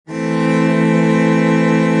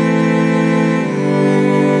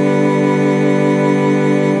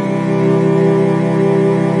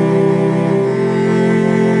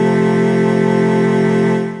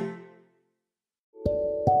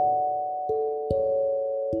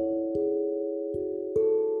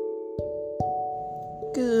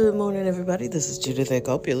Good morning, everybody. This is Judith. I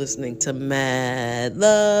hope you're listening to Mad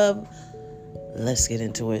Love. Let's get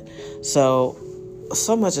into it. So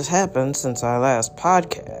much has happened since our last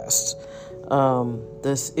podcast.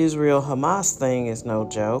 This Israel-Hamas thing is no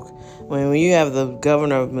joke. When you have the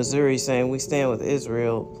governor of Missouri saying we stand with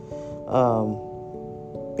Israel,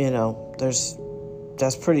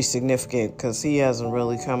 that's pretty significant because he hasn't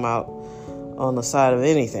really come out on the side of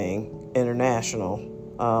anything international.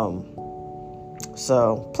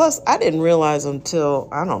 Plus I didn't realize until,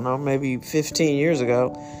 maybe 15 years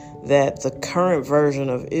ago that the current version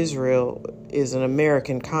of Israel is an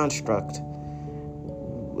American construct.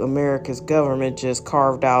 America's government just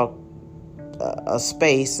carved out a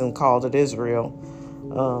space and called it Israel.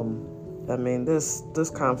 This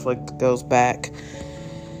conflict goes back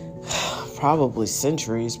probably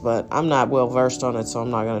centuries, but I'm not well versed on it, so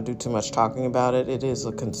I'm not going to do too much talking about it. It is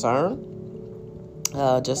a concern.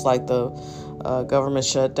 Just like the government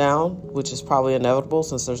shutdown, which is probably inevitable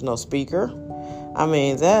since there's no speaker.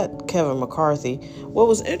 That Kevin McCarthy. What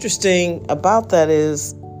was interesting about that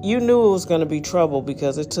is you knew it was going to be trouble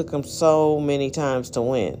because it took him so many times to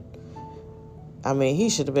win. He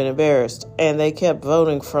should have been embarrassed. And they kept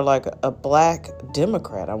voting for like a black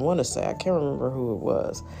Democrat, I want to say. I can't remember who it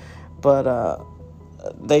was. But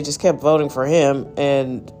they just kept voting for him,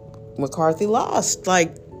 and McCarthy lost.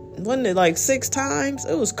 Wasn't it 6 times?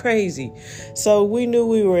 It was crazy. So we knew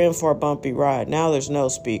we were in for a bumpy ride. Now there's no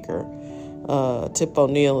speaker. Tip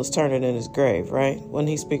O'Neill is turning in his grave, right? Wasn't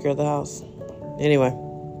he Speaker of the House? Anyway.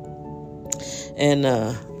 And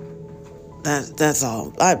that's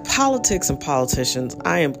all. Politics and politicians,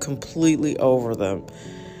 I am completely over them.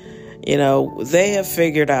 They have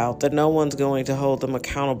figured out that no one's going to hold them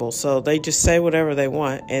accountable. So they just say whatever they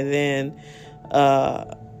want. And then,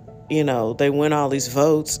 they win all these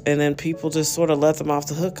votes. And then people just sort of let them off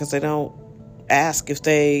the hook because they don't ask if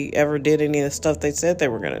they ever did any of the stuff they said they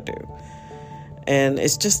were going to do. And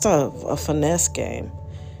it's just a finesse game.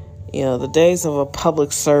 The days of a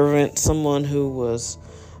public servant, someone who was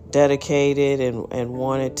dedicated and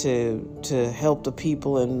wanted to help the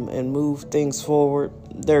people and move things forward,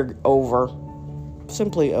 they're over.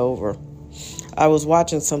 Simply over. I was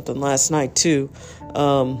watching something last night too,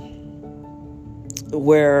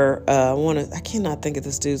 where I cannot think of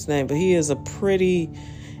this dude's name, but he is a pretty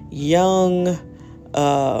young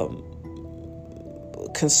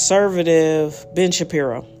conservative, Ben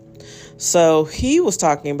Shapiro. So he was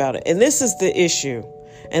talking about it, and this is the issue,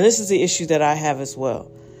 that I have as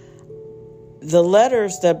well. The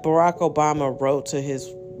letters that Barack Obama wrote to his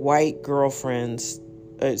white girlfriends,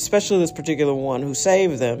 especially this particular one who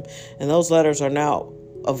saved them, and those letters are now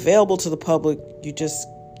available to the public.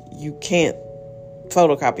 You can't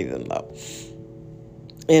photocopy them though.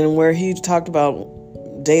 And where he talked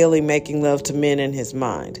about daily making love to men in his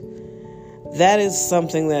mind, that is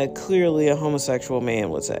something that clearly a homosexual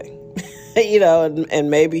man would say. And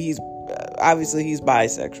maybe he's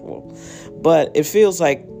bisexual, but it feels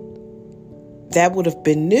like that would have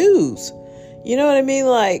been news. You know what I mean?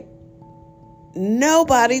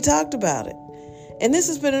 Nobody talked about it. And this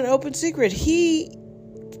has been an open secret. He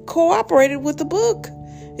cooperated with the book.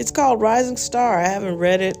 It's called Rising Star. I haven't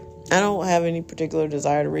read it. I don't have any particular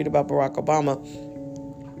desire to read about Barack Obama.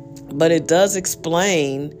 But it does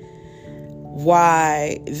explain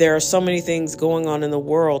why there are so many things going on in the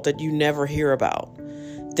world that you never hear about.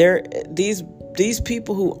 These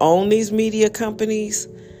people who own these media companies,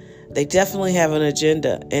 they definitely have an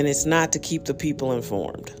agenda, and it's not to keep the people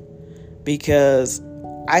informed. Because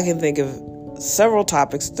I can think of several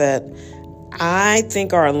topics that I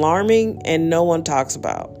think are alarming and no one talks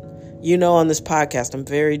about. On this podcast, I'm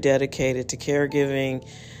very dedicated to caregiving,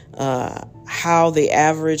 how the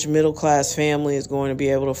average middle-class family is going to be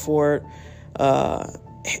able to afford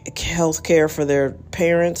health care for their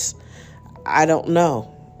parents. I don't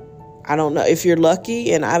know if you're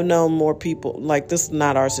lucky, and I've known more people like this. Is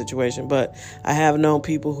not our situation, but I have known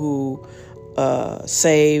people who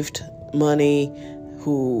saved money,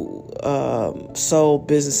 who sold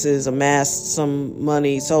businesses, amassed some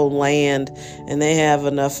money, sold land, and they have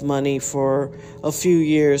enough money for a few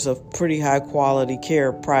years of pretty high quality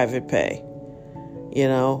care, private pay.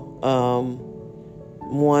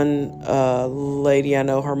 One lady I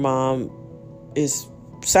know, her mom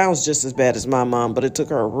sounds just as bad as my mom, but it took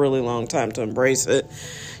her a really long time to embrace it.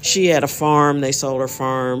 She had a farm. They sold her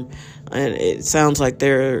farm, and it sounds like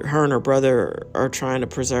her and her brother are trying to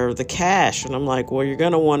preserve the cash. And I'm like, well, you're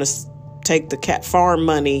going to want to take the farm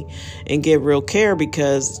money and get real care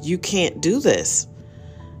because you can't do this.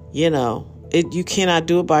 you cannot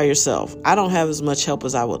do it by yourself. I don't have as much help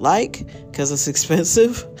as I would like because it's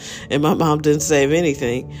expensive, and my mom didn't save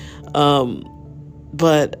anything.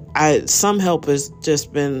 But some help has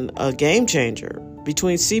just been a game changer.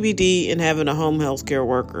 Between CBD and having a home health care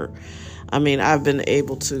worker, I mean, I've been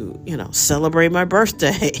able to, celebrate my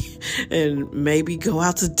birthday and maybe go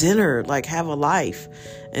out to dinner, like have a life.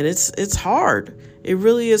 And it's hard. It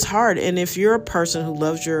really is hard. And if you're a person who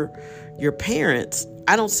loves your parents,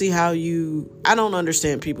 I don't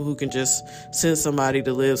understand people who can just send somebody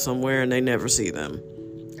to live somewhere and they never see them.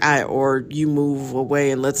 Or you move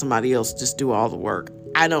away and let somebody else just do all the work.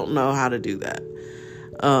 I don't know how to do that.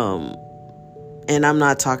 And I'm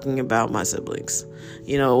not talking about my siblings.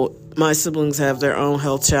 My siblings have their own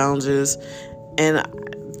health challenges, and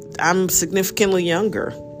I'm significantly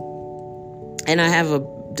younger, and I have a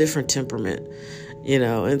different temperament,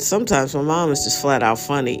 and sometimes my mom is just flat out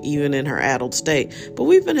funny, even in her adult state. But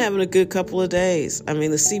we've been having a good couple of days. I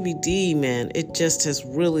mean, the CBD, man, it just has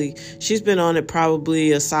really, she's been on it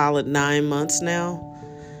probably a solid 9 months now.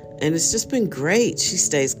 And it's just been great. She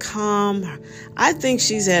stays calm. I think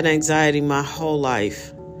she's had anxiety my whole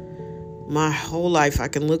life. My whole life, I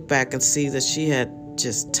can look back and see that she had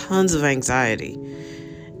just tons of anxiety.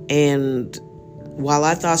 And while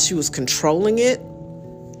I thought she was controlling it,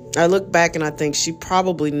 I look back and I think she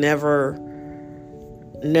probably never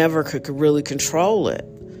could really control it.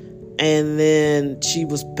 And then she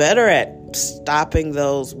was better at stopping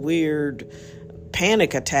those weird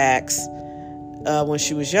panic attacks when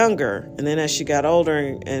she was younger. And then as she got older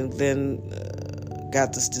and then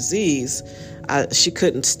got this disease, she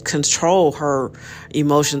couldn't control her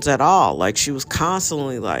emotions at all. Like, she was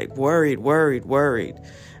constantly like worried.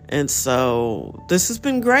 And so this has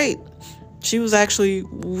been great. She was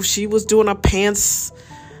doing a pants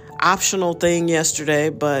optional thing yesterday,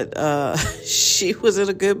 but she was in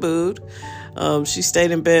a good mood. She stayed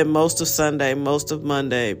in bed most of Sunday, most of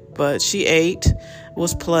Monday, but she ate,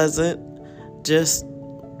 was pleasant. Just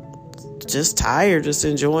tired, just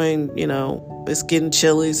enjoying, it's getting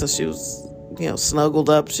chilly. So she was,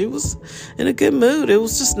 snuggled up. She was in a good mood. It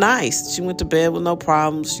was just nice. She went to bed with no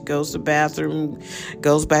problems. She goes to the bathroom,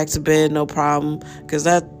 goes back to bed, no problem. Because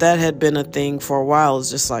that had been a thing for a while.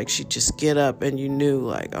 It's just like she'd just get up and you knew,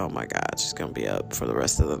 like, oh my God, she's going to be up for the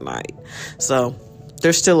rest of the night. So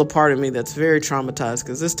there's still a part of me that's very traumatized,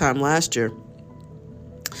 because this time last year,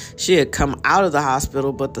 she had come out of the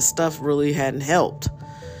hospital, but the stuff really hadn't helped.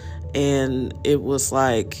 And it was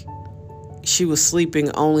like she was sleeping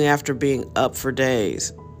only after being up for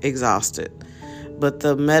days, exhausted. But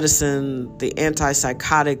the medicine, the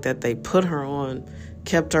antipsychotic that they put her on,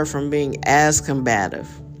 kept her from being as combative.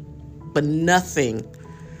 But nothing.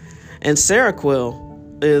 And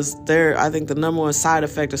Seroquel is there. I think the number one side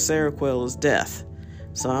effect of Seroquel is death.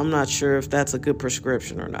 So I'm not sure if that's a good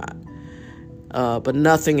prescription or not. But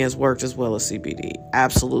nothing has worked as well as CBD.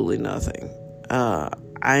 Absolutely nothing.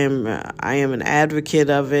 I am an advocate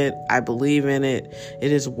of it. I believe in it.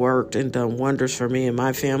 It has worked and done wonders for me and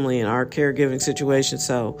my family and our caregiving situation.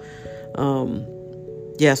 So,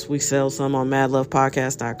 yes, we sell some on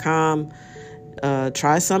madlovepodcast.com.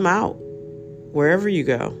 Try some out wherever you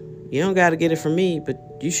go. You don't got to get it from me, but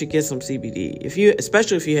you should get some CBD.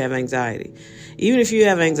 Especially if you have anxiety. Even if you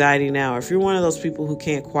have anxiety now, if you're one of those people who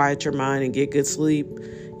can't quiet your mind and get good sleep,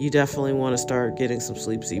 you definitely want to start getting some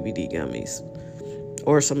sleep CBD gummies.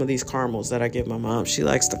 Or some of these caramels that I give my mom. She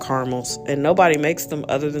likes the caramels. And nobody makes them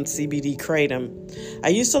other than CBD Kratom. I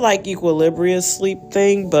used to like Equilibria's sleep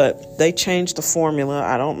thing, but they changed the formula.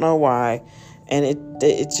 I don't know why. And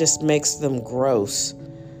it just makes them gross.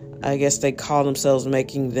 I guess they call themselves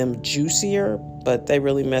making them juicier, but they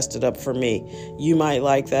really messed it up for me. You might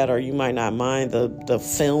like that, or you might not mind the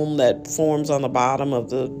film that forms on the bottom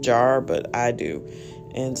of the jar, but I do.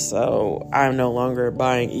 And so I'm no longer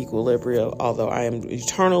buying Equilibria, although I am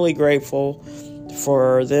eternally grateful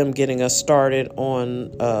for them getting us started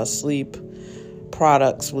on sleep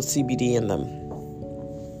products with CBD in them.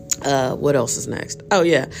 What else is next? Oh,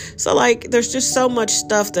 yeah. So, there's just so much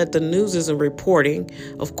stuff that the news isn't reporting.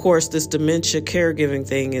 Of course, this dementia caregiving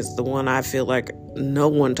thing is the one I feel like no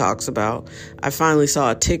one talks about. I finally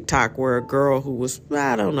saw a TikTok where a girl who was,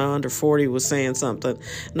 I don't know, under 40 was saying something.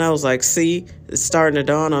 And I was like, see, it's starting to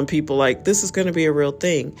dawn on people like this is going to be a real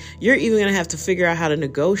thing. You're even going to have to figure out how to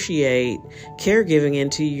negotiate caregiving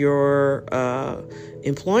into your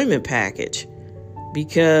employment package,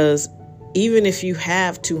 because even if you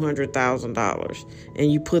have $200,000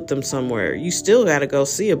 and you put them somewhere, you still got to go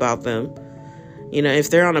see about them. If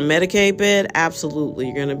they're on a Medicaid bed, absolutely,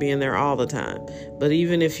 you're going to be in there all the time. But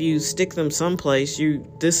even if you stick them someplace,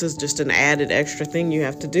 this is just an added extra thing you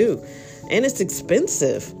have to do. and it's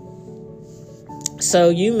expensive. So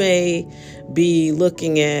you may be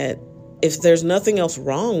looking at, if there's nothing else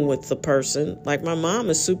wrong with the person, like my mom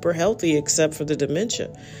is super healthy except for the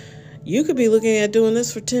dementia, you could be looking at doing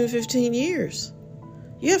this for 10, 15 years.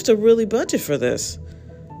 You have to really budget for this.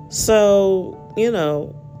 So,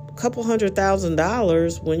 a couple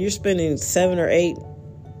 $100,000 when you're spending $7,000 or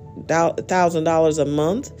 $8,000 a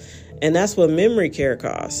month, and that's what memory care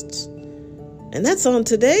costs. And that's on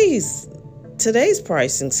today's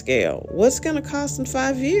pricing scale. What's going to cost in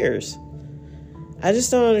 5 years? I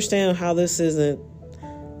just don't understand how this isn't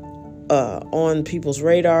on people's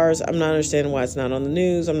radars. I'm not understanding why it's not on the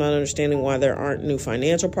news. I'm not understanding why there aren't new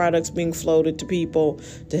financial products being floated to people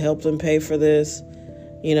to help them pay for this.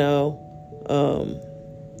 I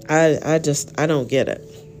don't get it.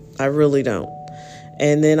 I really don't.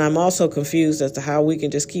 And then I'm also confused as to how we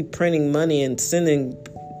can just keep printing money and sending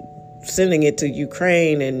it to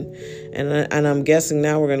Ukraine, and I'm guessing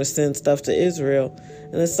now we're going to send stuff to Israel.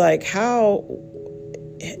 And it's like, how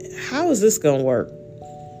is this going to work?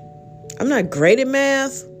 I'm not great at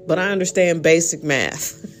math, but I understand basic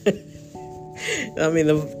math. I mean,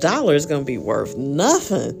 the dollar is going to be worth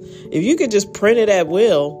nothing if you could just print it at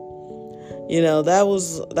will. That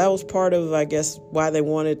was part of, I guess, why they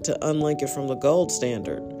wanted to unlink it from the gold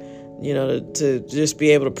standard. To just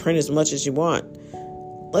be able to print as much as you want.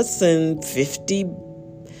 Let's send 50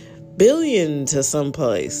 billion to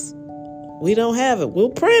someplace. We don't have it. We'll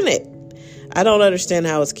print it. I don't understand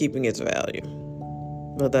how it's keeping its value.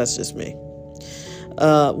 But that's just me.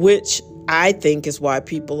 Which I think is why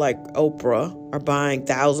people like Oprah are buying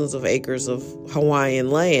thousands of acres of Hawaiian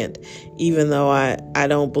land, even though I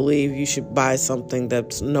don't believe you should buy something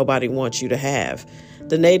that nobody wants you to have.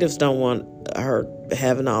 The natives don't want her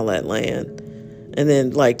having all that land. And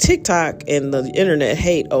then like TikTok and the internet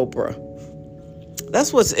hate Oprah.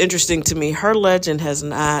 That's what's interesting to me. Her legacy has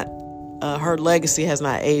not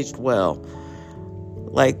aged well.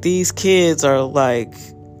 Like, these kids are like,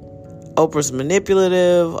 Oprah's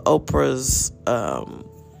manipulative. Oprah's,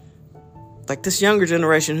 like, this younger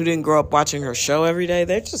generation who didn't grow up watching her show every day,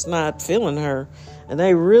 they're just not feeling her. And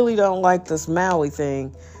they really don't like this Maui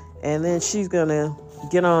thing. And then she's going to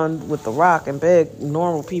get on with The Rock and beg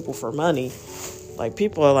normal people for money. Like,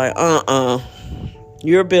 people are like,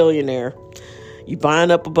 you're a billionaire. You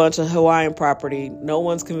buying up a bunch of Hawaiian property. No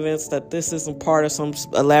one's convinced that this isn't part of some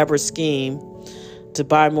elaborate scheme to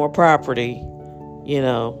buy more property.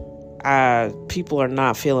 People are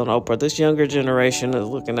not feeling Oprah. This younger generation is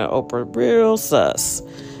looking at Oprah real sus.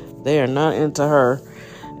 They are not into her.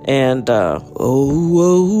 And, Oprah.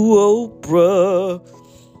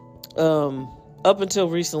 Up until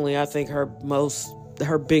recently, I think her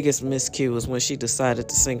biggest miscue was when she decided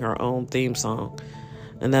to sing her own theme song.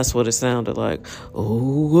 And that's what it sounded like.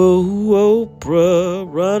 Oprah,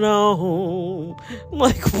 run on. I'm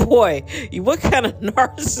like, boy, what kind of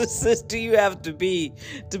narcissist do you have to be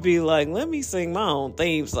like, let me sing my own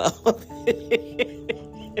theme song?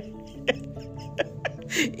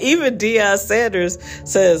 Even Deion Sanders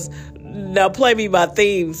says, now play me my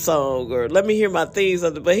theme song, or let me hear my theme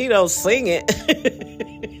song, but he don't sing it.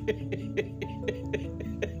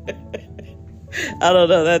 I don't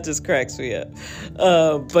know. That just cracks me up.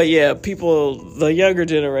 But yeah, the younger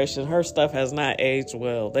generation, her stuff has not aged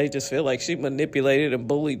well. They just feel like she manipulated and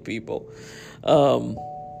bullied people.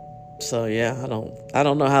 So yeah, I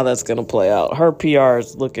don't know how that's going to play out. Her PR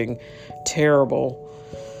is looking terrible.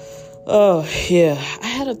 Oh yeah. I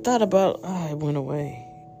had a thought about, it went away,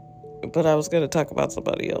 but I was going to talk about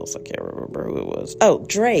somebody else. I can't remember who it was. Oh,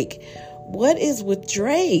 Drake. What is with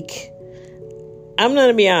Drake? I'm going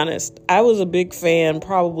to be honest. I was a big fan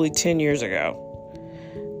probably 10 years ago.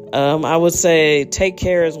 I would say Take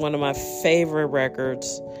Care is one of my favorite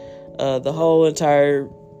records. The whole entire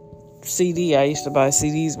CD. I used to buy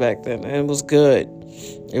CDs back then, and it was good.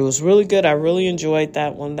 It was really good. I really enjoyed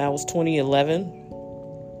that one. That was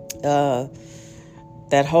 2011.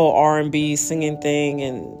 That whole R&B singing thing,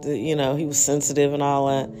 and he was sensitive and all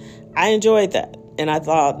that. I enjoyed that, and I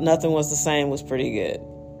thought Nothing Was the Same was pretty good.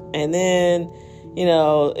 And then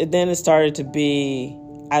then it started to be,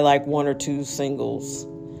 I like one or two singles.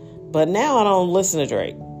 But now I don't listen to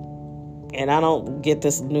Drake. And I don't get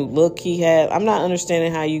this new look he had. I'm not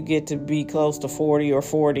understanding how you get to be close to 40 or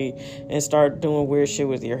 40 and start doing weird shit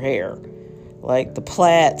with your hair. Like the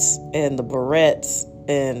plaits and the barrettes.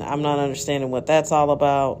 And I'm not understanding what that's all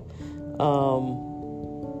about.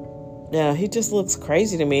 Yeah, he just looks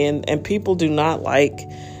crazy to me. And people do not like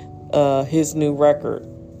his new record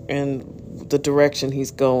and the direction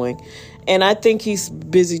he's going. And I think he's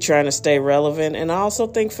busy trying to stay relevant. And I also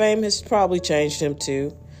think fame has probably changed him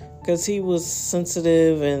too. because he was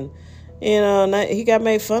sensitive and, he got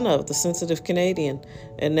made fun of, the sensitive Canadian.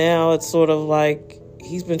 And now it's sort of like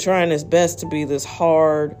he's been trying his best to be this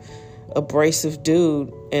hard, abrasive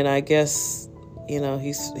dude. And I guess,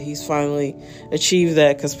 he's finally achieved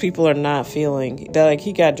that because people are not feeling that. Like,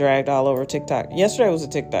 he got dragged all over TikTok. Yesterday was a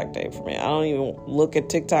TikTok day for me. I don't even look at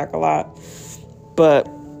TikTok a lot, but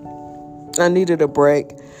I needed a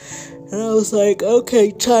break. And I was like,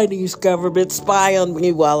 okay, Chinese government, spy on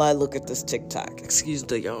me while I look at this TikTok. Excuse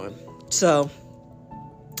the yawn. So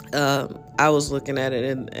I was looking at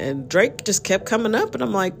it, and Drake just kept coming up. And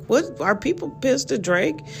I'm like, what? Are people pissed at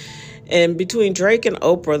Drake? And between Drake and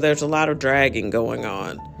Oprah, there's a lot of dragging going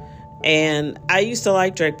on. And I used to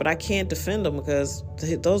like Drake, but I can't defend him because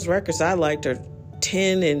those records I liked are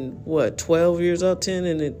 10 and 12 years old, 10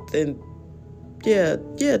 and 10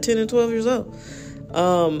 and 12 years old.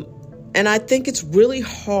 And I think it's really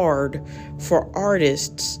hard for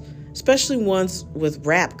artists, especially ones with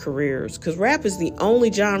rap careers, because rap is the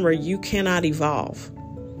only genre you cannot evolve.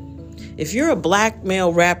 If you're a black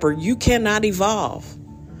male rapper, you cannot evolve.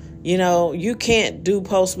 You can't do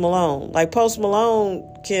Post Malone. Like, Post Malone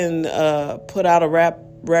can put out a rap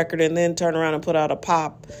record and then turn around and put out a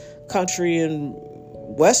pop, country, and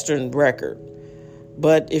western record.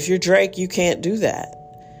 But if you're Drake, you can't do that.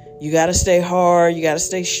 You got to stay hard. You got to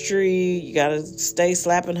stay street. You got to stay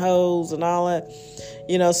slapping hoes and all that.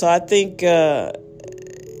 So I think that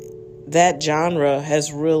genre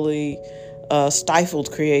has really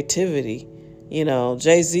stifled creativity.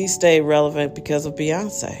 Jay-Z stayed relevant because of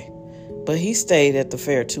Beyonce, but he stayed at the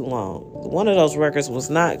fair too long. One of those records was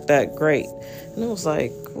not that great. And I was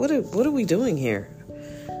like, what are we doing here?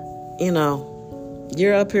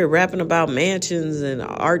 You're up here rapping about mansions and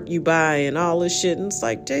art you buy and all this shit. And it's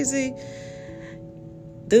like, Jay-Z,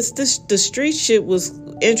 the street shit was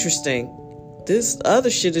interesting. This other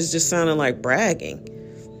shit is just sounding like bragging.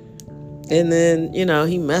 And then,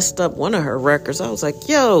 he messed up one of her records. I was like,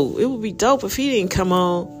 yo, it would be dope if he didn't come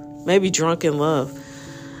on. Maybe Drunk in Love.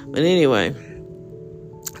 But anyway,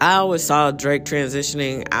 I always saw Drake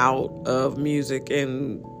transitioning out of music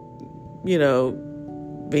and,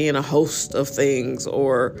 being a host of things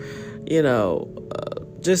or,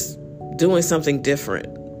 just doing something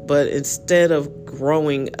different. But instead of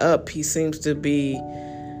growing up, he seems to be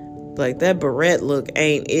like, that barrette look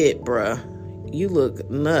ain't it, bruh. You look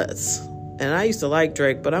nuts. And I used to like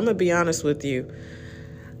Drake, but I'm going to be honest with you.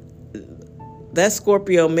 That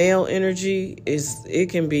Scorpio male energy, it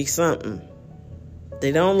can be something.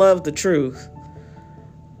 They don't love the truth.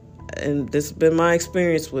 And this has been my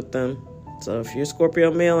experience with them. So if you're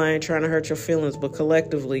Scorpio male, I ain't trying to hurt your feelings, but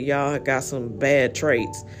collectively, y'all got some bad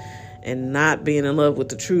traits. And not being in love with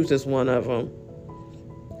the truth is one of them.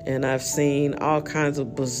 And I've seen all kinds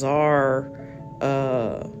of bizarre,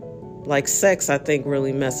 like sex, I think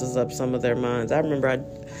really messes up some of their minds. I remember,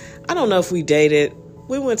 I don't know if we dated.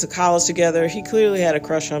 We went to college together. He clearly had a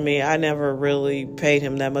crush on me. I never really paid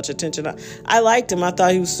him that much attention. I liked him. I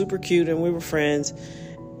thought he was super cute and we were friends.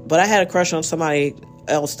 But I had a crush on somebody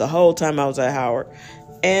else the whole time I was at Howard.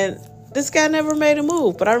 And this guy never made a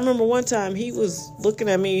move. But I remember one time he was looking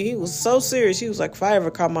at me. He was so serious. He was like, if I ever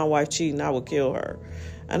caught my wife cheating, I would kill her.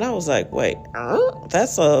 And I was like, wait,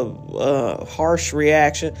 that's a harsh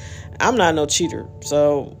reaction. I'm not no cheater.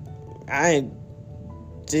 So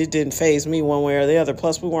it didn't faze me one way or the other.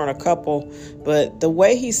 Plus, we weren't a couple. But the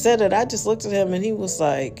way he said it, I just looked at him and he was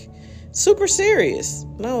like super serious.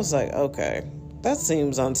 And I was like, okay, that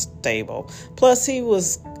seems unstable. Plus, he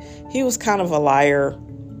was kind of a liar.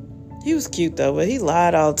 He was cute, though, but he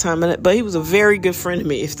lied all the time. But he was a very good friend to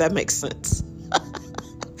me, if that makes sense.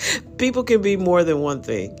 People can be more than one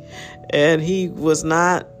thing. And he was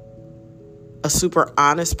not a super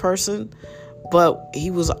honest person, but he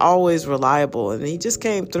was always reliable. And he just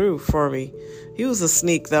came through for me. He was a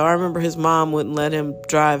sneak, though. I remember his mom wouldn't let him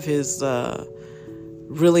drive his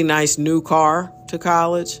really nice new car to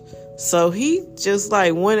college. So he just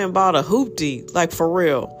went and bought a hoopty, for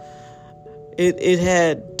real. It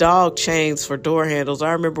had dog chains for door handles.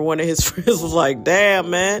 I remember one of his friends was like, damn,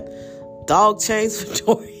 man, dog chains for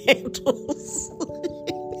door handles.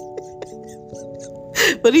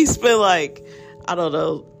 But he spent I don't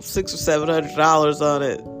know, $600 or $700 on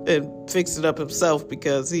it and fixed it up himself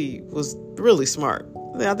because he was really smart.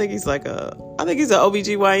 I think he's an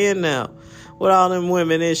OBGYN now with all them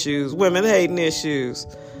women hating issues.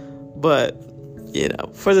 But,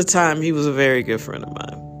 for the time, he was a very good friend of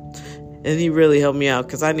mine. And he really helped me out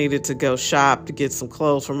because I needed to go shop to get some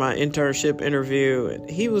clothes for my internship interview. And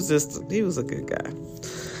he was a good guy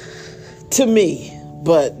to me.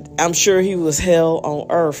 But I'm sure he was hell on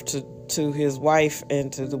earth to his wife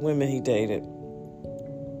and to the women he dated.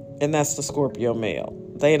 And that's the Scorpio male.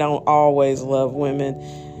 They don't always love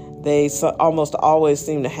women. They almost always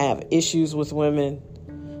seem to have issues with women.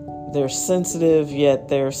 They're sensitive, yet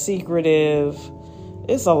they're secretive.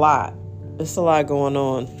 It's a lot. It's a lot going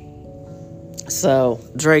on. So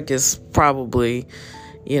Drake is probably,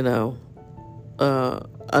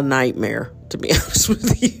 a nightmare, to be honest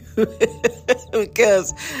with you.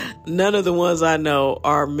 Because none of the ones I know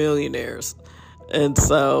are millionaires. And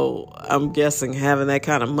so I'm guessing having that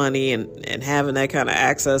kind of money and having that kind of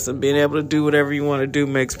access and being able to do whatever you want to do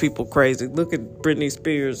makes people crazy. Look at Britney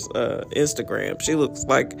Spears' Instagram. She looks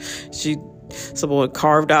like someone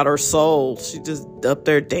carved out her soul. She just up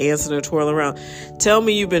there dancing and twirling around. Tell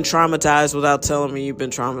me you've been traumatized without telling me you've been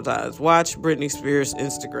traumatized. Watch Britney Spears'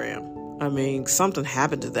 Instagram. I mean, something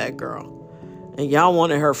happened to that girl. And y'all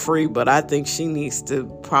wanted her free, but I think she needs to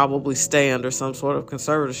probably stay under some sort of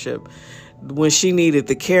conservatorship. When she needed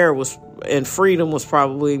the care and freedom was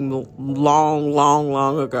probably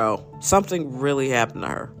long ago. Something really happened to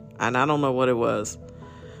her. And I don't know what it was.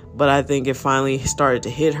 But I think it finally started to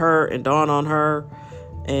hit her and dawn on her.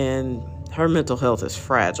 And her mental health is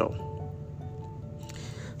fragile.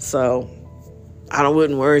 So I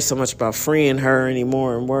wouldn't worry so much about freeing her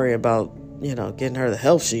anymore and worry about, getting her the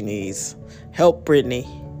help she needs. Help Britney.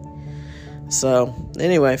 So,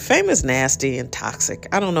 anyway, fame is nasty and toxic.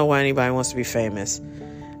 I don't know why anybody wants to be famous.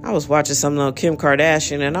 I was watching something on Kim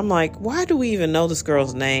Kardashian, and I'm like, why do we even know this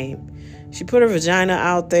girl's name? She put her vagina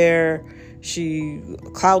out there. She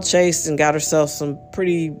clout chased and got herself some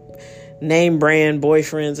pretty name brand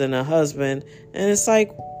boyfriends and a husband. And it's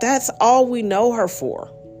like, that's all we know her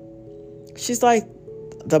for. She's like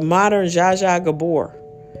the modern Zsa Zsa Gabor.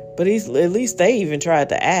 But at least they even tried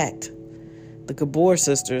to act. The Gabor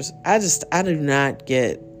sisters. I do not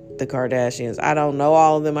get the Kardashians. I don't know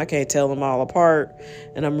all of them. I can't tell them all apart.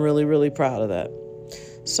 And I'm really, really proud of that.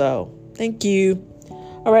 So, thank you.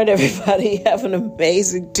 All right, everybody. Have an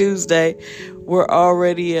amazing Tuesday. We're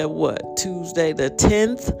already at Tuesday the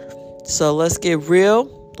 10th. So, let's get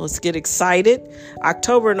real. Let's get excited.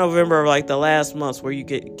 October and November are like the last months where you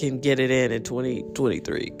can get it in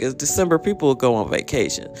 2023. Because December, people will go on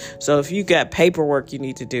vacation. So, if you got paperwork you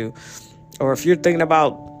need to do, or if you're thinking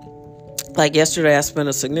about, like yesterday, I spent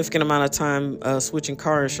a significant amount of time switching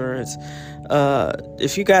car insurance.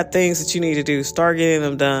 If you got things that you need to do, start getting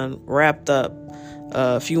them done, wrapped up.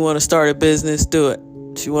 If you want to start a business, do it.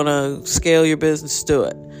 If you want to scale your business, do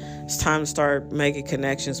it. It's time to start making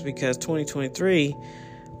connections because 2023,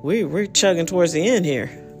 we're chugging towards the end here.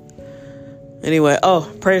 Anyway,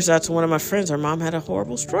 prayers out to one of my friends. Her mom had a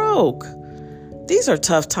horrible stroke. These are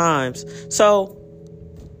tough times. So,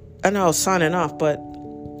 I know I was signing off, but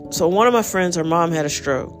so one of my friends, her mom had a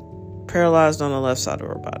stroke, paralyzed on the left side of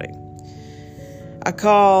her body. I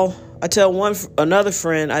tell another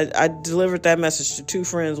friend, I delivered that message to two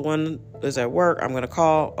friends. One is at work. I'm going to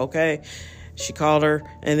call. Okay. She called her.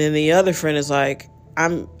 And then the other friend is like,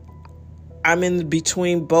 I'm in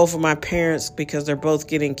between both of my parents because they're both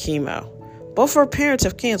getting chemo. Both of her parents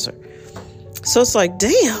have cancer. So it's like,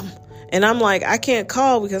 damn. And I'm like, I can't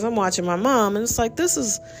call because I'm watching my mom. And it's like,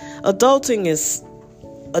 adulting is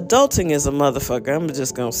a motherfucker. I'm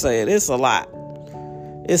just going to say it. It's a lot.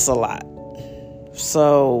 It's a lot.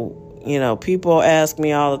 So, people ask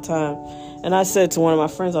me all the time. And I said to one of my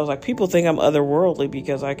friends, I was like, people think I'm otherworldly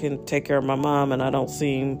because I can take care of my mom and I don't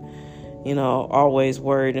seem, always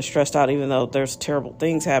worried and stressed out, even though there's terrible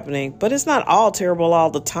things happening. But it's not all terrible all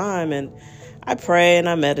the time. And I pray and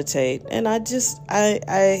I meditate. And I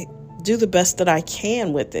do the best that I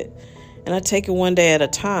can with it. And I take it one day at a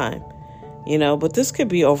time, but this could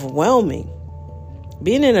be overwhelming.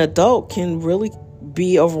 Being an adult can really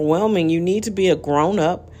be overwhelming. You need to be a grown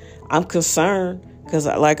up. I'm concerned because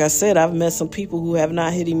like I said, I've met some people who have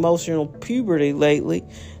not hit emotional puberty lately.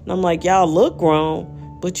 And I'm like, y'all look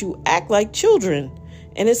grown, but you act like children.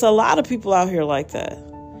 And it's a lot of people out here like that.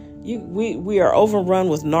 We are overrun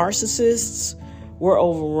with narcissists. We're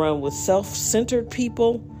overrun with self-centered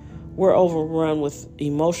people. We're overrun with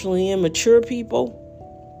emotionally immature people.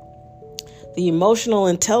 The emotional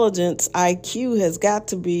intelligence IQ has got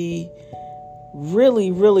to be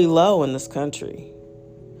really, really low in this country.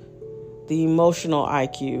 The emotional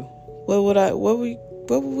IQ. What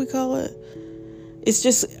would we call it?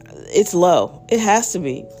 It's low. It has to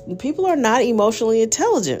be. People are not emotionally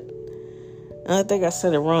intelligent. And I think I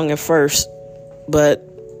said it wrong at first, but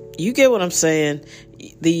you get what I'm saying.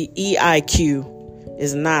 The EIQ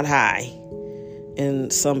is not high in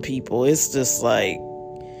some people. It's just like,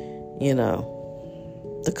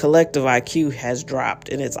 The collective IQ has dropped,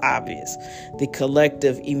 and it's obvious. The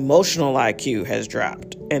collective emotional IQ has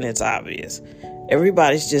dropped, and it's obvious.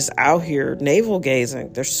 Everybody's just out here navel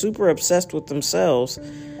gazing. They're super obsessed with themselves,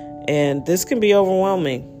 and this can be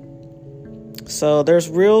overwhelming. So there's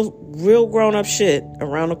real grown-up shit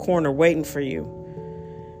around the corner waiting for you.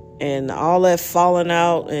 And all that falling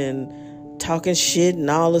out and talking shit and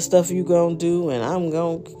all the stuff you gonna do, and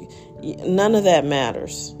none of that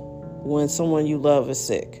matters when someone you love is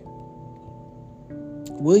sick.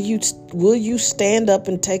 Will you stand up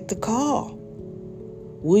and take the call?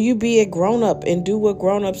 Will you be a grown-up and do what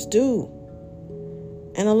grown-ups do?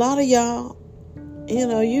 And a lot of y'all,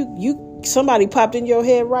 somebody popped in your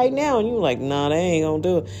head right now and you're like, nah, they ain't gonna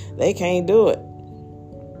do it. They can't do it.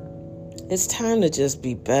 It's time to just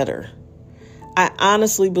be better. I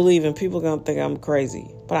honestly believe, and people are going to think I'm crazy,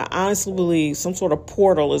 but I honestly believe some sort of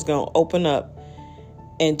portal is going to open up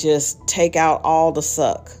and just take out all the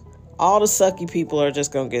suck. All the sucky people are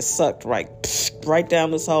just going to get sucked right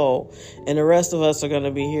down this hole. And the rest of us are going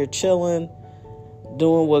to be here chilling,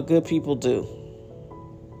 doing what good people do.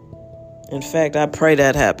 In fact, I pray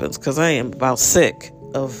that happens because I am about sick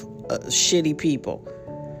of shitty people.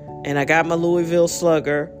 And I got my Louisville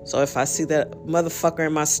Slugger, so if I see that motherfucker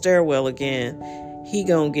in my stairwell again, he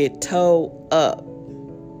gonna get towed up.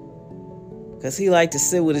 Because he like to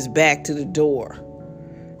sit with his back to the door.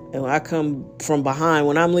 And when I come from behind,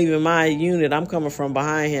 when I'm leaving my unit, I'm coming from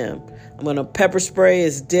behind him. I'm gonna pepper spray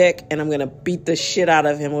his dick, and I'm gonna beat the shit out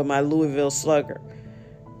of him with my Louisville Slugger.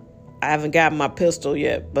 I haven't got my pistol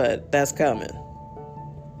yet, but that's coming.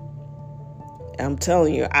 I'm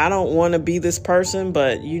telling you, I don't want to be this person,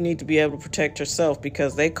 but you need to be able to protect yourself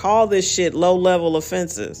because they call this shit low-level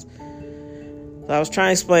offenses. So I was trying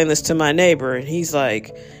to explain this to my neighbor, and he's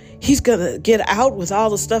like, he's going to get out with all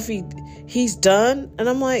the stuff he's done? And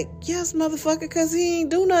I'm like, yes, motherfucker, because he ain't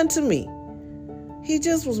do nothing to me. He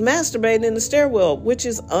just was masturbating in the stairwell, which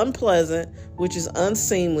is unpleasant, which is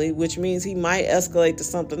unseemly, which means he might escalate to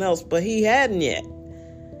something else, but he hadn't yet.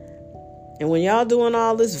 And when y'all doing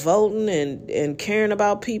all this voting and caring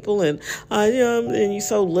about people and you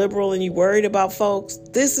so liberal and you worried about folks,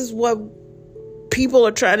 this is what people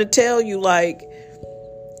are trying to tell you. Like,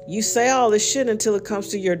 you say all this shit until it comes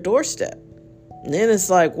to your doorstep. And then it's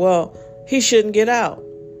like, well, he shouldn't get out.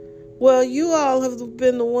 Well, you all have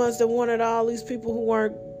been the ones that wanted all these people who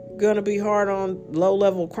weren't going to be hard on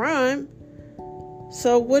low-level crime.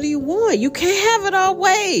 So what do you want? You can't have it all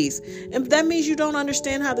ways. And that means you don't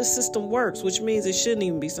understand how the system works, which means it shouldn't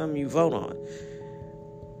even be something you vote on.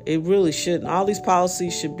 It really shouldn't. All these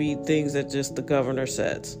policies should be things that just the governor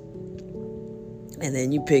says. And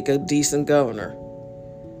then you pick a decent governor.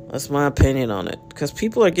 That's my opinion on it. Because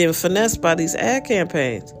people are getting finessed by these ad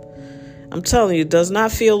campaigns. I'm telling you, it does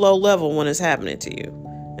not feel low level when it's happening to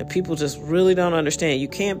you. And people just really don't understand. You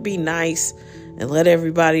can't be nice and let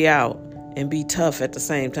everybody out and be tough at the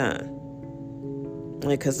same time.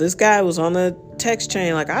 Because this guy was on the text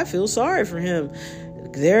chain like, I feel sorry for him.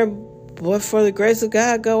 There, but for the grace of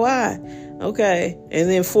God, go I. Okay. And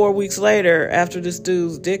then 4 weeks later, after this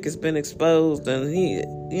dude's dick has been exposed and he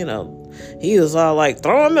was all like,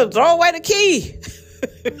 throw away the key.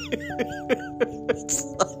 It's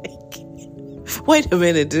like, wait a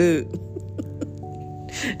minute, dude.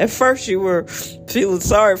 At first you were feeling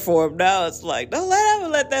sorry for him. Now it's like, don't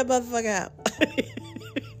let that motherfucker out.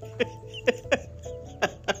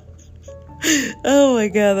 Oh my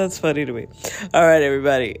God, that's funny to me. All right,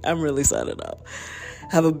 everybody. I'm really signing off.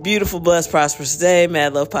 Have a beautiful, blessed, prosperous day.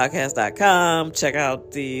 MadLovePodcast.com. Check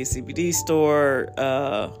out the CBD store.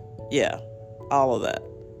 All of that.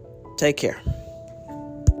 Take care.